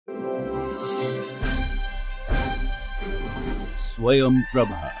Swayam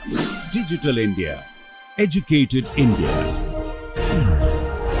Prabha. Digital India. Educated India.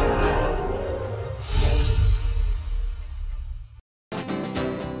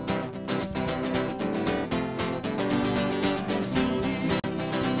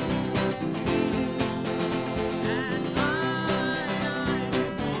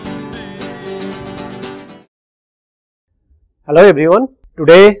 Hello everyone,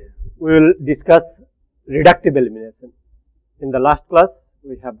 today we will discuss reductive elimination. In the last class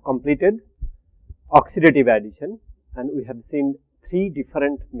we have completed oxidative addition and we have seen three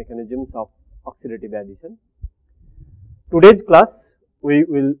different mechanisms of oxidative addition. Today's class we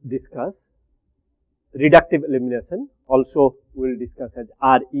will discuss reductive elimination, also we will discuss as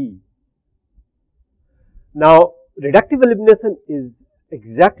RE. Now reductive elimination is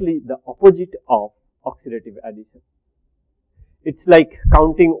exactly the opposite of oxidative addition. It's like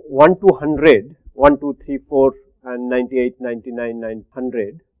counting 1 to 100, 1, 2, 3, 4 and 98, 99,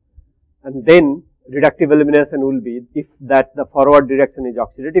 900, and then reductive elimination will be, if that's the forward direction is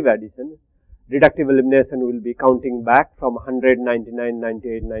oxidative addition, reductive elimination will be counting back from 100, 99,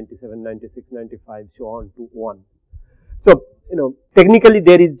 98, 97, 96, 95, so on to 1. So, technically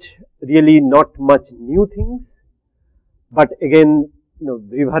there is really not much new things, but again,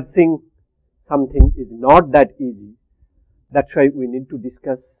 reversing something is not that easy. That's why we need to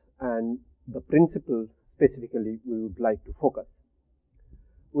discuss, and the principle specifically we would like to focus.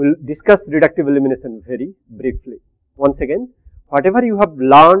 We'll discuss reductive elimination very briefly. Once again, whatever you have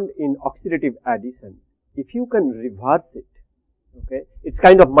learned in oxidative addition, if you can reverse it, okay, it's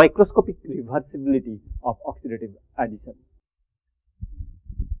kind of microscopic reversibility of oxidative addition.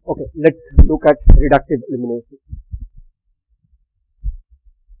 Okay, let's look at reductive elimination.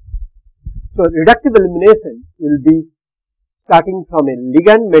 So, reductive elimination will be starting from a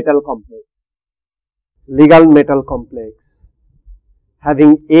ligand metal complex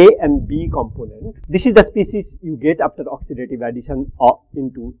having A and B component. This is the species you get after oxidative addition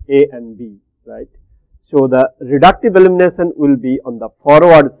into A and B, right? So, the reductive elimination will be on the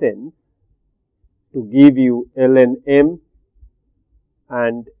forward sense to give you LNM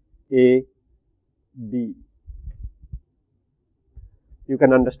and AB. You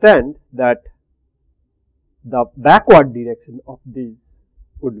can understand that the backward direction of these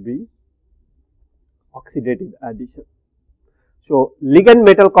would be oxidative addition. So, ligand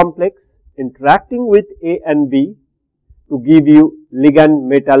metal complex interacting with A and B to give you ligand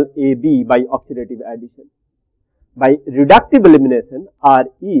metal AB by oxidative addition. By reductive elimination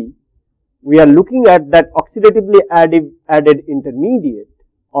RE, we are looking at that oxidatively added intermediate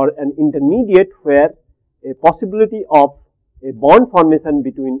or an intermediate where a possibility of a bond formation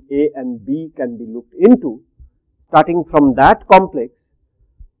between A and B can be looked into. Starting from that complex,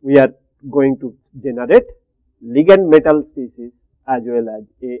 we are going to generate ligand metal species as well as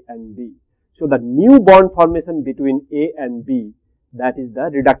A and B. So, the new bond formation between A and B, that is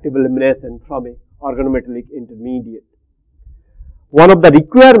the reductive elimination from a organometallic intermediate. One of the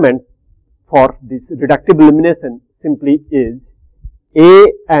requirements for this reductive elimination simply is A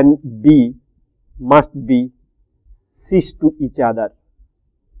and B must be cis to each other,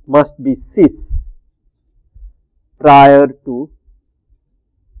 must be cis prior to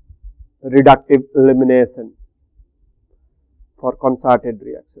reductive elimination for concerted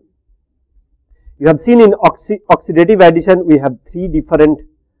reaction. You have seen in oxidative addition we have three different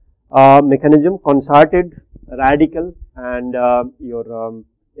mechanism: concerted, radical and your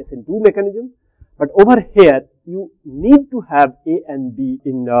SN2 mechanism. But over here you need to have A and B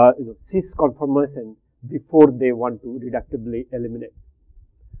in cis conformation before they want to reductively eliminate.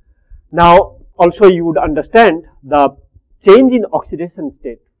 Now, also you would understand the change in oxidation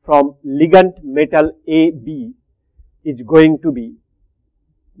state from ligand metal AB is going to be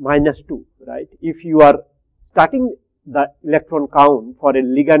 -2, right? If you are starting the electron count for a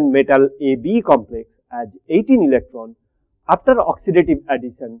ligand metal AB complex as 18 electron, after oxidative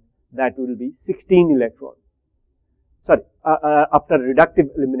addition that will be 16 electron. Sorry, after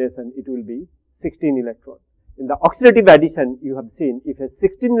reductive elimination it will be 16 electron. In the oxidative addition, you have seen if a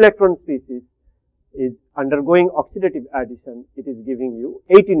 16 electron species is undergoing oxidative addition, it is giving you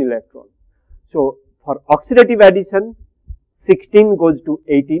 18 electron. So, for oxidative addition, 16 goes to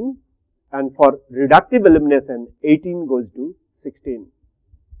 18, and for reductive elimination, 18 goes to 16.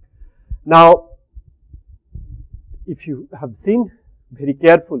 Now, if you have seen very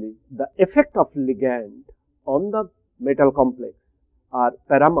carefully, the effect of ligand on the metal complex are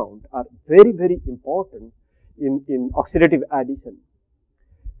paramount, are very, very important in oxidative addition.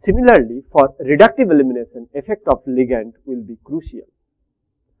 Similarly, for reductive elimination, effect of ligand will be crucial.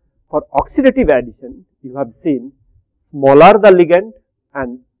 For oxidative addition, you have seen smaller the ligand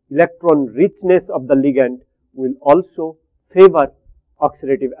and electron richness of the ligand will also favor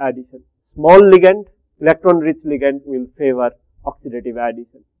oxidative addition. Small ligand, electron rich ligand will favor oxidative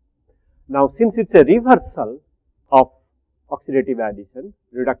addition. Now, since it is a reversal of oxidative addition,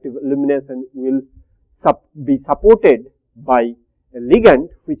 reductive elimination will be supported by a ligand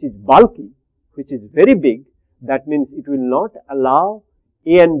which is bulky, which is very big. That means it will not allow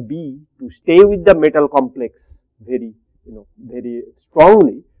A and B to stay with the metal complex very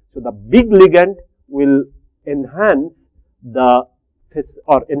strongly. So, the big ligand will enhance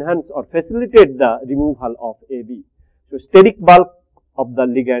or facilitate the removal of AB. So, steric bulk of the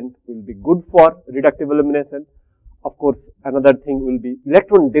ligand will be good for reductive elimination. Of course, another thing will be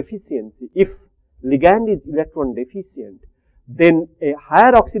electron deficiency. If ligand is electron deficient, then a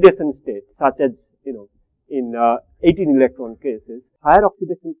higher oxidation state, such as in 18 electron cases, higher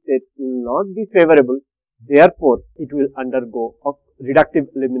oxidation state will not be favorable. Therefore, it will undergo reductive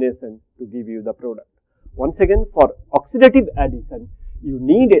elimination to give you the product. Once again, for oxidative addition, you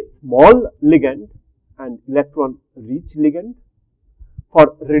need a small ligand and electron rich ligand.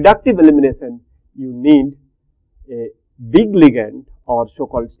 For reductive elimination, you need a big ligand or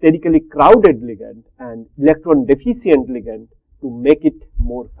so-called sterically crowded ligand and electron deficient ligand to make it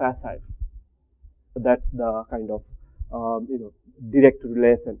more facile. So that's the kind of direct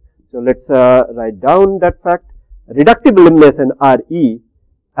relation. So let's write down that fact. Reductive elimination RE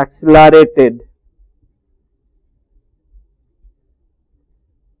accelerated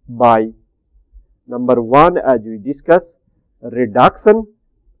by number 1, as we discussed, reduction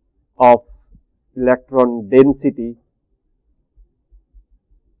of electron density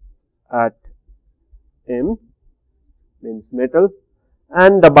at M, means metal,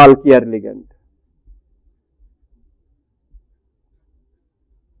 and the bulkier ligand.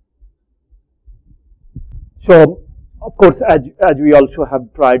 So, of course, as we also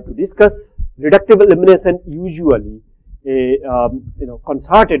have tried to discuss, reductive elimination usually a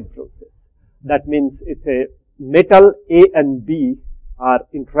concerted process. That means it's a metal A and B are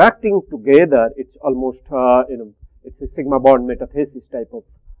interacting together. It's almost it's a sigma bond metathesis type of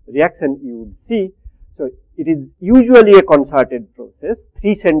reaction you would see. So it is usually a concerted process,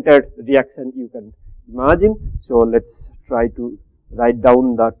 3-centered reaction you can imagine. So let's try to write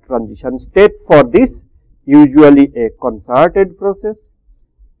down the transition state for this. Usually a concerted process.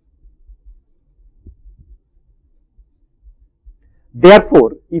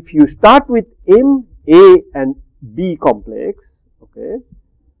 Therefore, if you start with M, A and B complex, okay,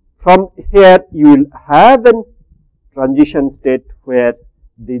 from here you will have a transition state where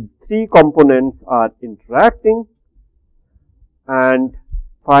these 3 components are interacting, and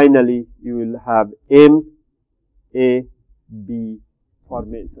finally you will have M, A, B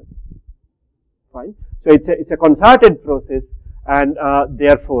formation. Fine. So it's a concerted process, and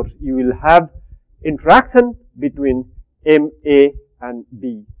therefore you will have interaction between M, A and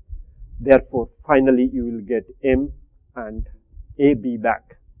B. Therefore, finally you will get M and AB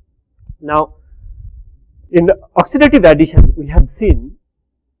back. Now, in oxidative addition, we have seen,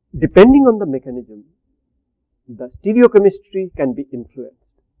 depending on the mechanism, the stereochemistry can be influenced.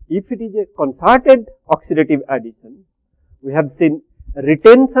 If it is a concerted oxidative addition, we have seen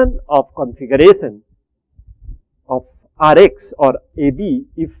retention of configuration of Rx or AB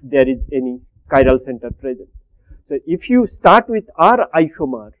if there is any chiral center present. So if you start with R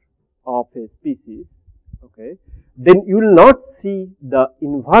isomer of a species, okay, then you will not see the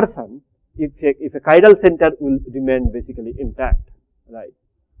inversion if a chiral center will remain basically intact, right,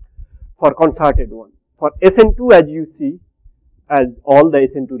 for concerted one. For SN2, as you see, as all the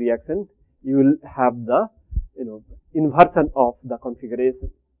SN2 reaction, you will have the inversion of the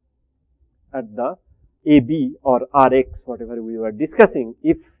configuration at the AB or Rx, whatever we were discussing.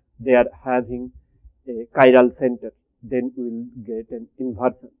 If they are having a chiral center, then we will get an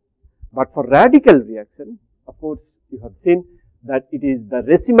inversion. But for radical reaction, of course, you have seen that it is the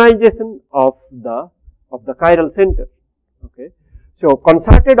racemization of the chiral center. Okay. So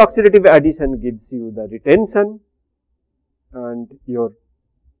concerted oxidative addition gives you the retention, and your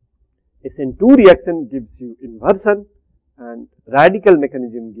SN2 reaction gives you inversion, and radical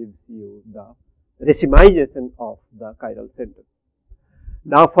mechanism gives you the racemization of the chiral center.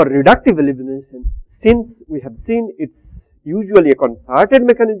 Now for reductive elimination, since we have seen it's usually a concerted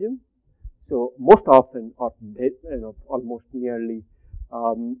mechanism, so most often or almost nearly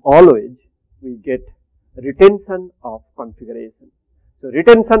always we get retention of configuration. So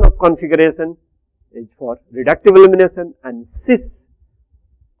retention of configuration is for reductive elimination, and cis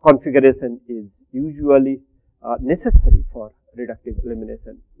configuration is usually necessary for reductive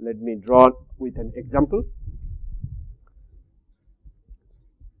elimination. Let me draw with an example.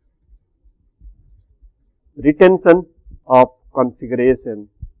 retention of configuration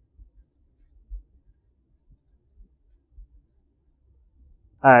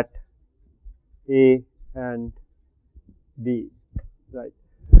at A and B, right.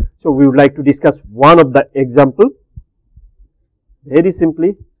 So, we would like to discuss one of the example. Very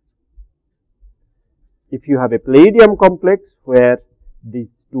simply, if you have a palladium complex where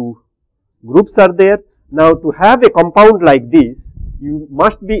these two groups are there, now to have a compound like this, you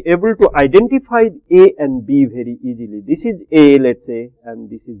must be able to identify A and B very easily. This is A, let us say, and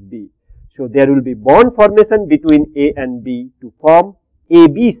this is B. So, there will be bond formation between A and B to form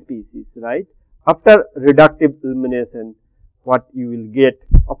AB species, right. After reductive elimination, what you will get,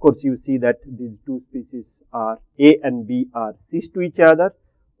 of course, you see that these two species are A and B are cis to each other.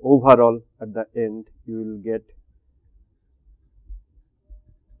 Overall, at the end, you will get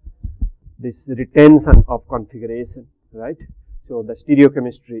this retention of configuration, right. So, the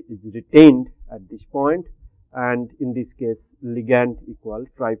stereochemistry is retained at this point, and in this case, ligand equal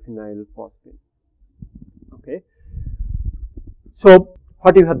triphenyl phosphine. Okay. So,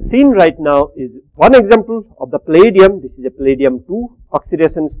 what you have seen right now is one example of the palladium. This is a palladium 2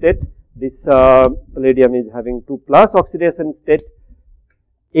 oxidation state. This palladium is having 2 plus oxidation state.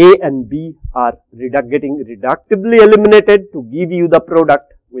 A and B are getting reductively eliminated to give you the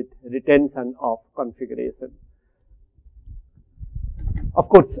product with retention of configuration. Of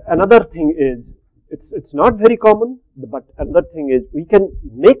course, another thing is, it's not very common, but another thing is we can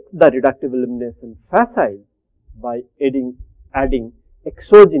make the reductive elimination facile by adding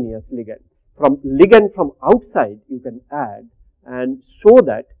exogenous ligand from outside you can add, and show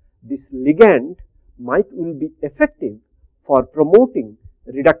that this ligand will be effective for promoting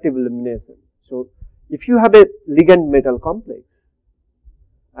reductive elimination. So, if you have a ligand metal complex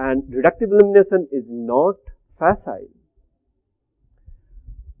and reductive elimination is not facile,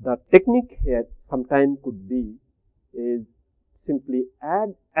 the technique here sometime could be is simply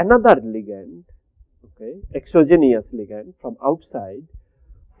add another ligand, okay, exogenous ligand from outside,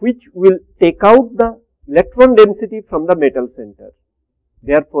 which will take out the electron density from the metal center.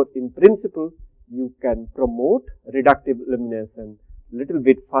 Therefore, in principle, you can promote reductive elimination little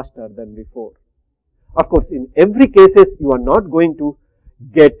bit faster than before. Of course, in every cases, you are not going to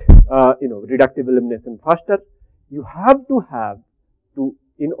get reductive elimination faster. You have to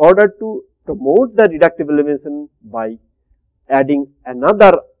in order to promote the reductive elimination by adding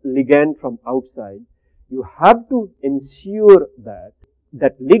another ligand from outside, you have to ensure that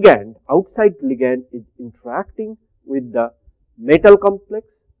ligand, outside ligand, is interacting with the metal complex,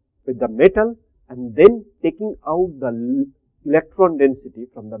 with the metal, and then taking out the electron density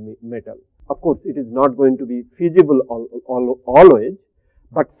from the metal. Of course, it is not going to be feasible always,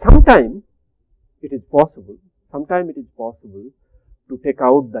 but sometime it is possible. Sometime it is possible to take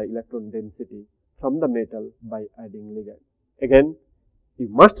out the electron density from the metal by adding ligand. Again, you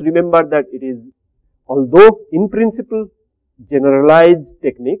must remember that it is, although in principle generalized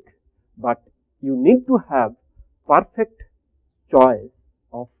technique, but you need to have perfect choice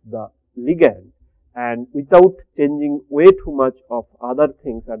of the ligand, and without changing way too much of other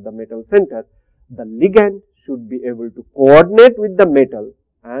things at the metal center, the ligand should be able to coordinate with the metal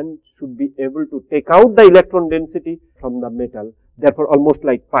and should be able to take out the electron density from the metal. Therefore, almost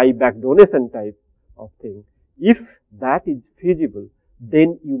like pi back donation type of thing. If that is feasible,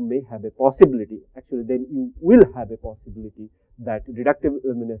 then you may have a possibility, actually then you will have a possibility that reductive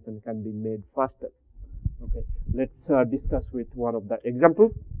elimination can be made faster. Okay, let's discuss with one of the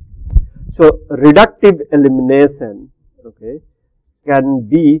example. So, reductive elimination, okay, can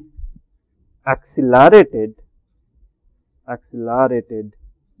be accelerated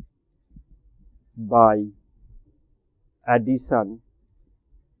by addition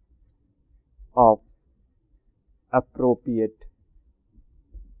of appropriate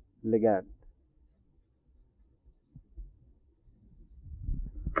ligand.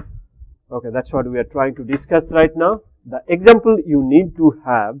 Okay, that's what we are trying to discuss right now. The example you need to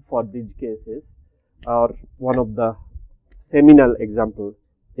have for these cases, or one of the seminal example,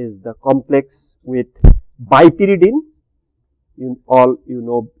 is the complex with bipyridine. You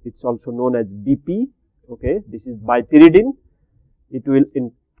know it's also known as BP. Okay, this is bipyridine. It will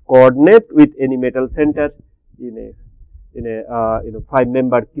coordinate with any metal center in a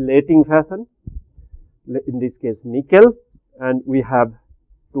 5-member chelating fashion. In this case, nickel, and we have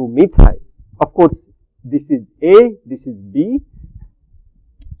 2 methyl. Of course, this is A, this is B.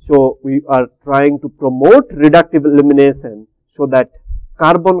 So, we are trying to promote reductive elimination so that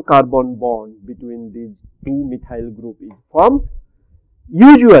carbon-carbon bond between these 2 methyl group is formed.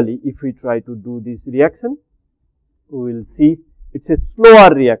 Usually, if we try to do this reaction, we will see it's a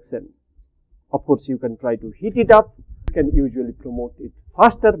slower reaction. of course, you can try to heat it up, you can usually promote it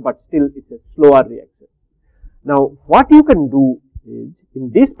faster, but still it's a slower reaction. Now, what you can do is,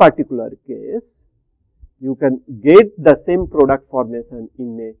 in this particular case, you can get the same product formation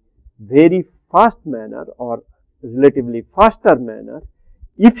in a very fast manner or relatively faster manner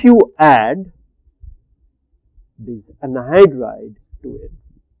if you add this anhydride to it.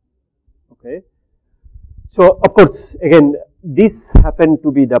 Okay. So, of course, again, this happened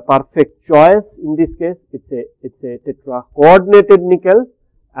to be the perfect choice in this case. It's a tetra coordinated nickel,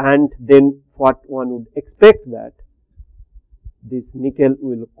 and then what one would expect that this nickel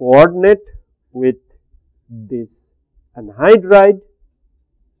will coordinate with this anhydride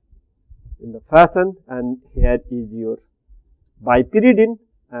in the fashion, and here is your bipyridine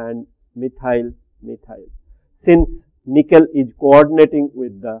and methyl. Since nickel is coordinating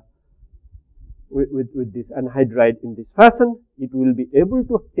with the with this anhydride in this fashion, it will be able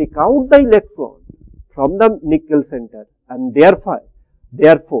to take out the electron from the nickel center, and therefore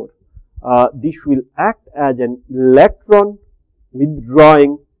this will act as an electron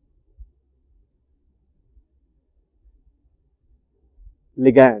withdrawing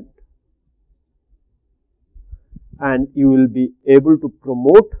ligand, and you will be able to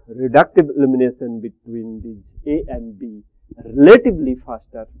promote reductive elimination between these A and B relatively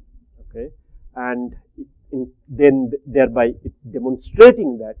faster. Okay. And then thereby it's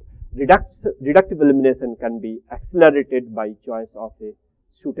demonstrating that reductive elimination can be accelerated by choice of a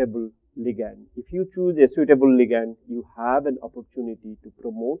suitable ligand. If you choose a suitable ligand, you have an opportunity to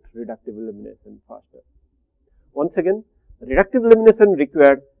promote reductive elimination faster. Once again, reductive elimination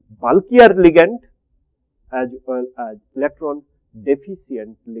required bulkier ligand as well as electron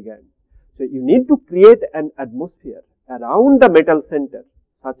deficient ligand. So, you need to create an atmosphere around the metal center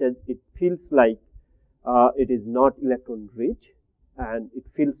such as it feels like it is not electron rich and it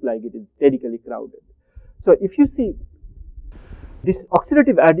feels like it is sterically crowded. So, if you see, this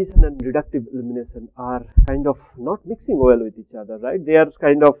oxidative addition and reductive elimination are kind of not mixing well with each other, right? They are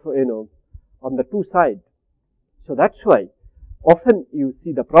kind of, on the two sides. So, that is why often you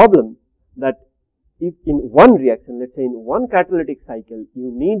see the problem that if in one reaction, let us say in one catalytic cycle,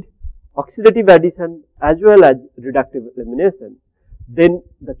 you need oxidative addition as well as reductive elimination, then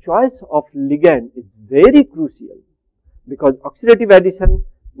the choice of ligand is very crucial, because oxidative addition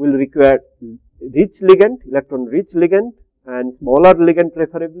will require rich ligand, electron rich ligand and smaller ligand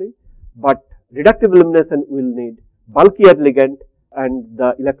preferably, but reductive elimination will need bulkier ligand and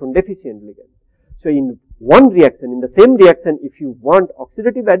the electron deficient ligand. So, in one reaction, in the same reaction, if you want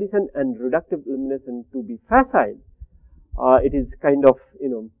oxidative addition and reductive elimination to be facile, it is kind of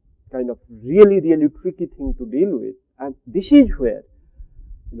really tricky thing to deal with, and this is where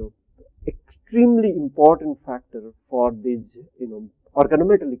extremely important factor for these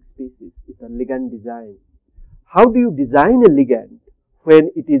organometallic species is the ligand design. How do you design a ligand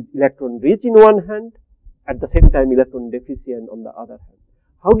when it is electron rich in one hand, at the same time electron deficient on the other hand?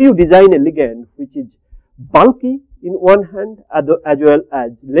 How do you design a ligand which is bulky in one hand as well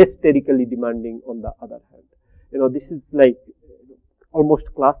as less sterically demanding on the other hand? This is like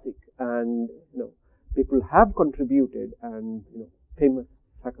almost classic, and people have contributed, and famous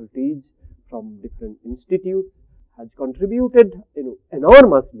faculties from different institutes has contributed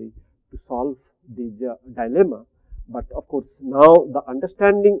enormously to solve the dilemma. But of course, now the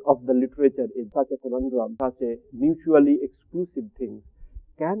understanding of the literature in such a conundrum, such a mutually exclusive things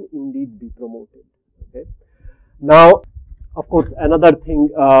can indeed be promoted. Okay. Now, of course, another thing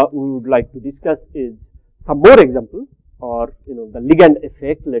we would like to discuss is some more example, or the ligand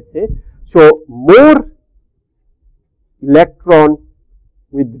effect, let's say. So, more electron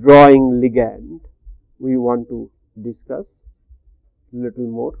withdrawing ligand we want to discuss little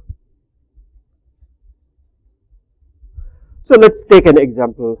more. So, let us take an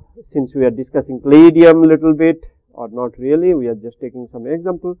example, since we are discussing palladium little bit, or not really, we are just taking some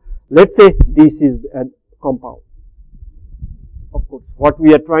example. Let us say this is a compound. Of course, what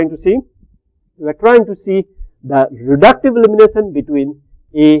we are trying to see? We are trying to see the reductive elimination between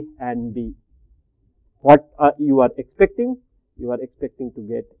A and B. What you are expecting? You are expecting to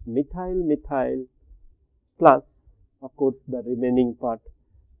get methyl plus, of course, the remaining part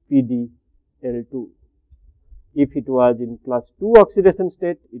PdL2. If it was in +2 oxidation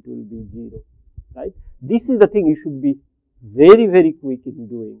state, it will be 0, right? This is the thing you should be very quick in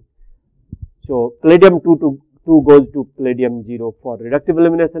doing. So, palladium 2 goes to palladium 0 for reductive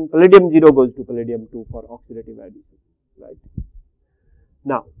elimination, palladium 0 goes to palladium 2 for oxidative addition, right?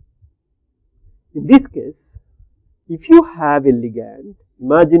 Now, in this case, if you have a ligand,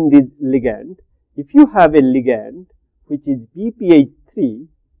 imagine this ligand, if you have a ligand which is PPH3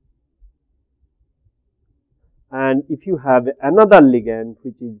 and if you have another ligand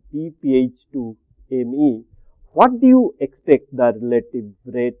which is PPH2ME, what do you expect the relative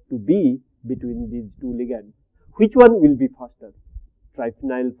rate to be between these two ligands? Which one will be faster?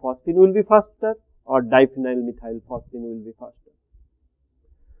 Triphenyl phosphine will be faster or diphenyl methyl phosphine will be faster?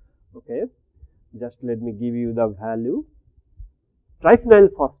 Okay, just let me give you the value. Triphenyl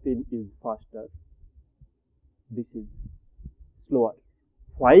phosphine is faster. This is slower.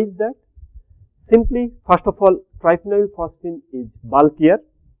 Why is that? Simply, first of all, triphenyl phosphine is bulkier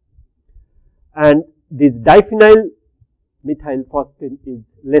and this diphenyl methyl phosphine is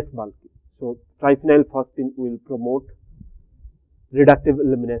less bulky. So, triphenyl phosphine will promote reductive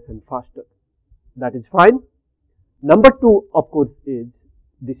elimination faster. That is fine. Number 2, of course, is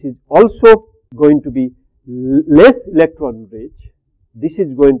this is also going to be less electron rich. This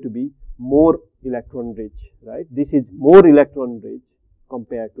is going to be more electron rich, right? This is more electron rich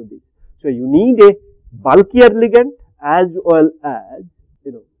compared to this. So, you need a bulkier ligand as well as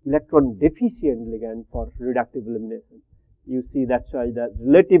electron deficient ligand for reductive elimination. You see that's why the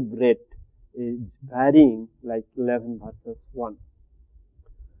relative rate is varying like 11 versus 1.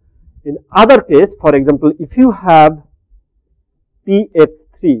 In other case, for example, if you have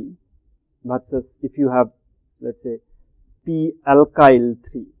PF3 versus if you have, let's say, P-alkyl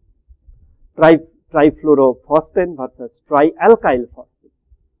 3, trifluorophosphane versus trialkyl phosphate,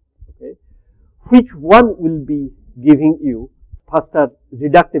 okay, which one will be giving you faster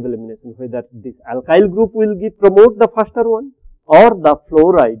reductive elimination, whether this alkyl group will promote the faster one or the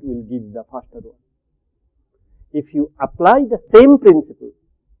fluoride will give the faster one. If you apply the same principle,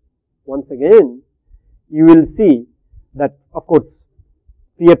 once again, you will see that of course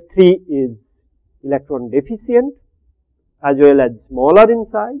PF3 is electron deficient as well as smaller in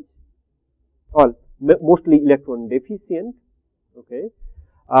size, or mostly electron deficient, okay,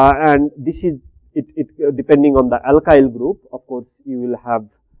 and this is depending on the alkyl group. Of course, you will have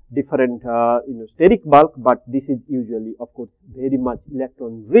different steric bulk, but this is usually of course very much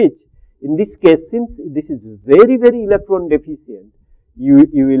electron rich. In this case, since this is very electron deficient, you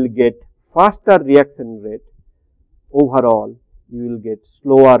will get faster reaction rate. Overall, you will get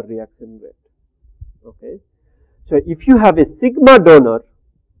slower reaction rate. Okay. So, if you have a sigma donor,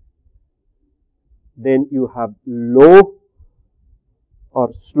 then you have low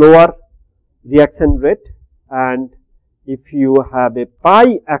or slower reaction rate, and if you have a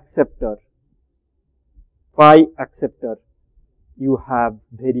pi acceptor, you have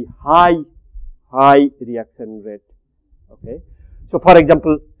very high reaction rate. Okay. So, for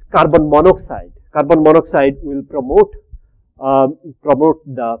example, carbon monoxide will promote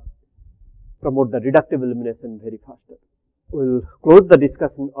the reductive elimination very faster. We will close the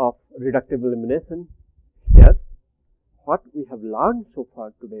discussion of reductive elimination here. What we have learned so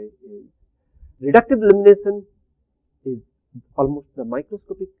far today is reductive elimination is almost the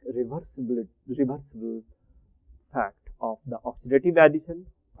microscopic reversible fact of the oxidative addition.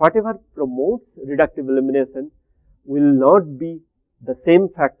 Whatever promotes reductive elimination will not be the same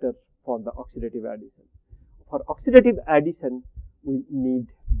factor for the oxidative addition. For oxidative addition, we need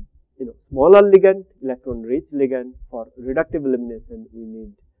smaller ligand, electron rich ligand. For reductive elimination, we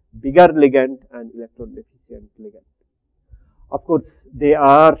need bigger ligand and electron deficient ligand. Of course, they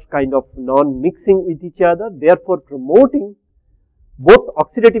are kind of non-mixing with each other, therefore promoting both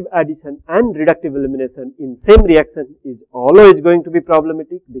oxidative addition and reductive elimination in same reaction is always going to be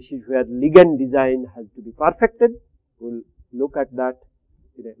problematic. This is where ligand design has to be perfected. We will look at that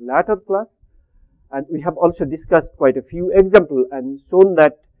in a later class, and we have also discussed quite a few examples and shown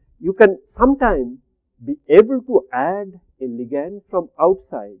that you can sometimes be able to add a ligand from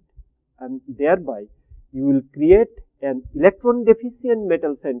outside, and thereby you will create an electron deficient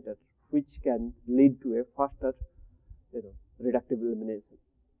metal center which can lead to a faster reductive elimination.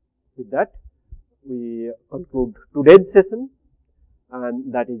 With that, we conclude today's session,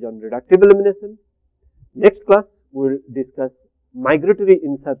 and that is on reductive elimination. Next class, we will discuss migratory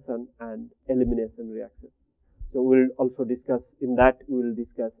insertion and elimination reaction. So, we will also discuss in that, we will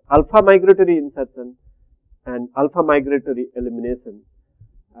discuss alpha migratory insertion and alpha migratory elimination,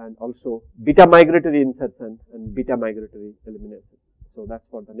 and also beta migratory insertion and beta migratory elimination. So, that is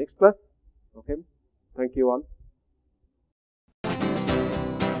for the next class. Okay. Thank you all.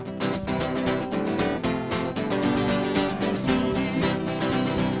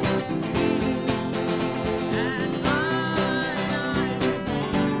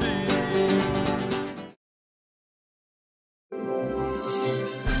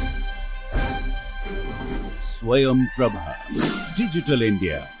 SwayamPrabha, Digital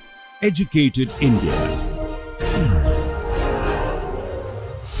India, Educated India.